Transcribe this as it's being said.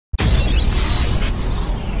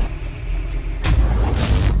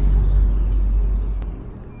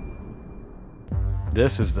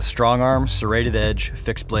This is the StrongArm Serrated Edge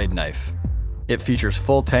Fixed Blade Knife. It features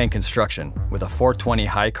full tang construction with a 420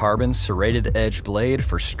 high carbon serrated edge blade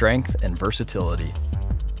for strength and versatility.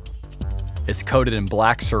 It's coated in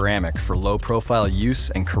black ceramic for low profile use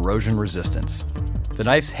and corrosion resistance. The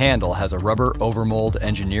knife's handle has a rubber overmold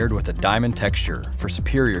engineered with a diamond texture for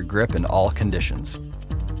superior grip in all conditions.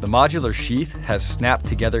 The modular sheath has snapped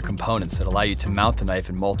together components that allow you to mount the knife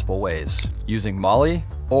in multiple ways, using MOLLE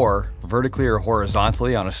or vertically or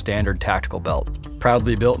horizontally on a standard tactical belt.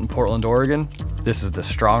 Proudly built in Portland, Oregon, this is the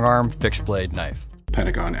StrongArm Fixed Blade Knife.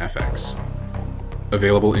 Pentagon FX.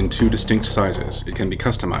 Available in 2 distinct sizes, it can be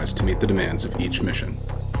customized to meet the demands of each mission.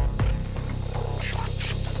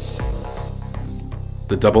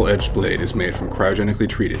 The double-edged blade is made from cryogenically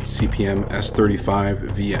treated CPM S35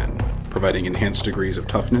 VN, providing enhanced degrees of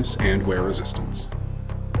toughness and wear resistance.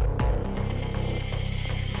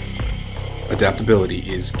 Adaptability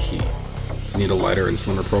is key. Need a lighter and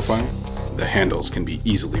slimmer profile? The handles can be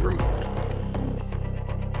easily removed.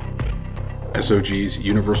 SOG's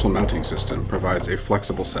Universal Mounting System provides a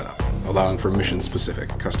flexible setup, allowing for mission-specific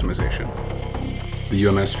customization. The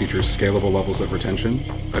UMS features scalable levels of retention,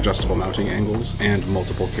 adjustable mounting angles, and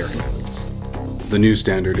multiple carry methods. The new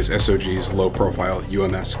standard is SOG's low-profile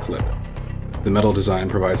UMS clip. The metal design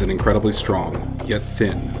provides an incredibly strong, yet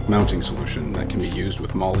thin, mounting solution that can be used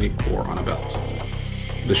with MOLLE or on a belt.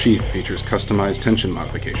 The sheath features customized tension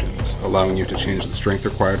modifications, allowing you to change the strength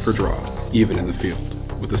required for draw, even in the field,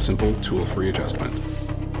 with a simple tool-free adjustment.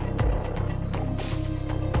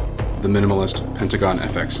 The minimalist Pentagon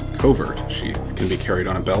FX Covert sheath can be carried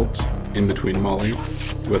on a belt, in between MOLLE,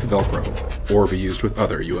 with Velcro, or be used with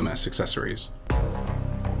other UMS accessories.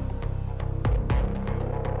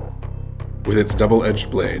 With its double-edged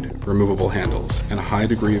blade, removable handles, and a high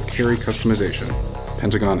degree of carry customization,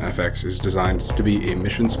 Pentagon FX is designed to be a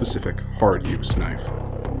mission-specific, hard-use knife.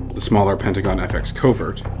 The smaller Pentagon FX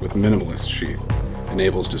Covert, with minimalist sheath,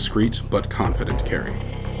 enables discreet but confident carry.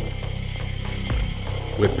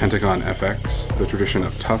 With Pentagon FX, the tradition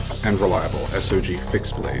of tough and reliable SOG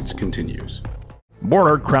fixed blades continues.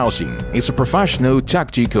 Border Crossing is a professional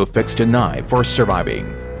tactical fixed knife for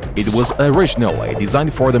surviving. It was originally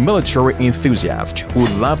designed for the military enthusiasts who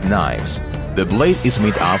love knives. The blade is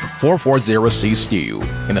made of 440C steel,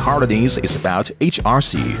 and the hardness is about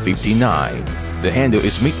HRC 59. The handle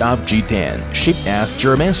is made of G10, shaped as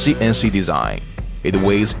German CNC design. It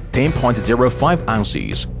weighs 10.05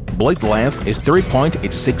 ounces. Blade length is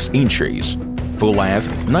 3.86 inches. Full length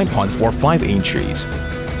 9.45 inches.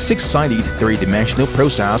 6-sided 3-dimensional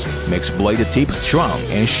process makes blade tip strong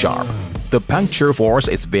and sharp. The puncture force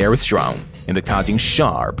is very strong, and the cutting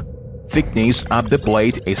sharp. Thickness of the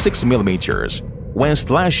blade is 6 mm. When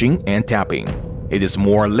slashing and tapping, it is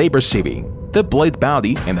more labor-saving. The blade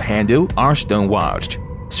body and the handle are stone-washed.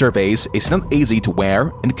 Surface is not easy to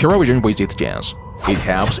wear and corrosion resistance. It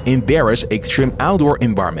helps in various extreme outdoor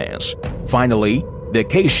environments. Finally, the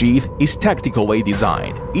K-sheath is tactically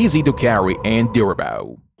designed, easy to carry and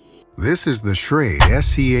durable. This is the Schrade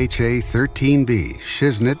SCHA 13B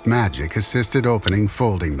Shiznit Magic Assisted Opening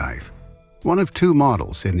Folding Knife, one of 2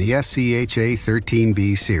 models in the SCHA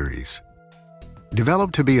 13B series.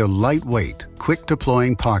 Developed to be a lightweight,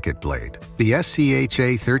 quick-deploying pocket blade, the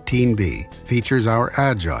SCHA 13B features our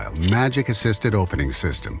agile, magic-assisted opening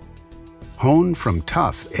system. Honed from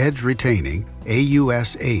tough, edge-retaining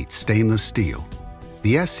AUS 8 stainless steel,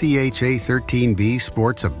 the SCHA 13B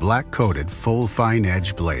sports a black-coated, full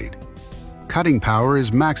fine-edge blade. Cutting power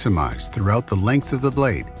is maximized throughout the length of the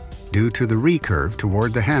blade due to the recurve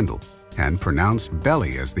toward the handle and pronounced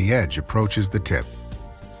belly as the edge approaches the tip.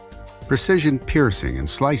 Precision piercing and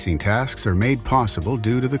slicing tasks are made possible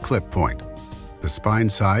due to the clip point. The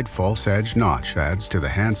spine-side false edge notch adds to the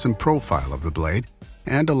handsome profile of the blade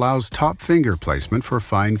and allows top finger placement for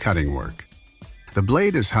fine cutting work. The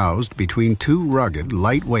blade is housed between 2 rugged,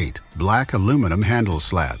 lightweight, black aluminum handle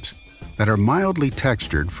slabs that are mildly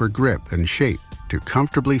textured for grip and shape to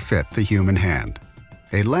comfortably fit the human hand.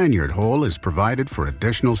 A lanyard hole is provided for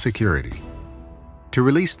additional security. To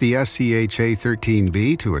release the SCHA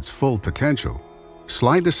 13B to its full potential,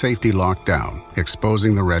 slide the safety lock down,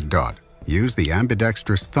 exposing the red dot. Use the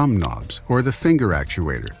ambidextrous thumb knobs or the finger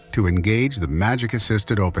actuator to engage the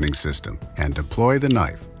magic-assisted opening system and deploy the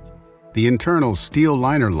knife. The internal steel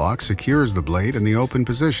liner lock secures the blade in the open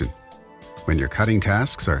position. When your cutting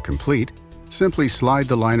tasks are complete, simply slide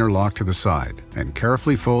the liner lock to the side and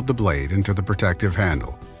carefully fold the blade into the protective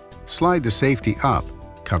handle. Slide the safety up,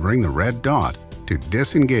 covering the red dot, to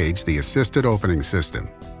disengage the assisted opening system.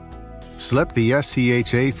 Slip the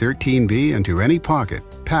SCHA 13B into any pocket,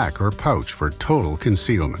 pack, or pouch for total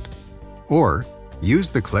concealment. Or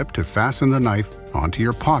Use the clip to fasten the knife onto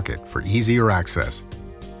your pocket for easier access.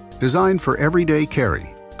 Designed for everyday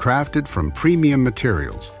carry, crafted from premium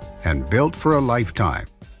materials, and built for a lifetime.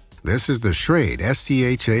 This is the Schrade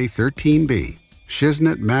SCHA 13B,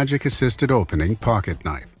 Shiznit Magic Assisted Opening Pocket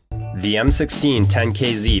Knife. The M16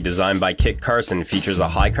 10KZ designed by Kit Carson features a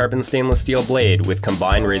high-carbon stainless steel blade with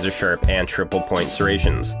combined razor-sharp and triple-point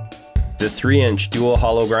serrations. The 3-inch dual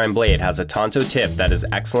hollow grind blade has a Tonto tip that is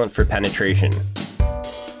excellent for penetration.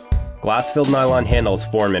 Glass-filled nylon handles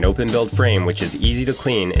form an open-build frame which is easy to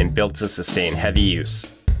clean and built to sustain heavy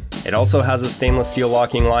use. It also has a stainless steel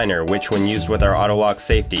locking liner which, when used with our auto-lock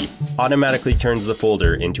safety, automatically turns the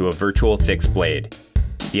folder into a virtual fixed blade.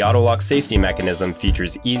 The auto-lock safety mechanism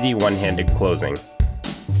features easy one-handed closing.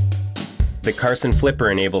 The Carson flipper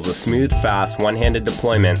enables a smooth, fast, one-handed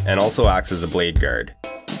deployment and also acts as a blade guard.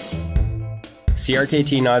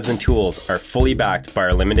 CRKT knives and tools are fully backed by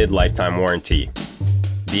our limited lifetime warranty.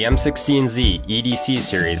 The M16Z EDC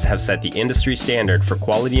series have set the industry standard for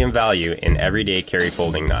quality and value in everyday carry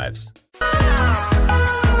folding knives.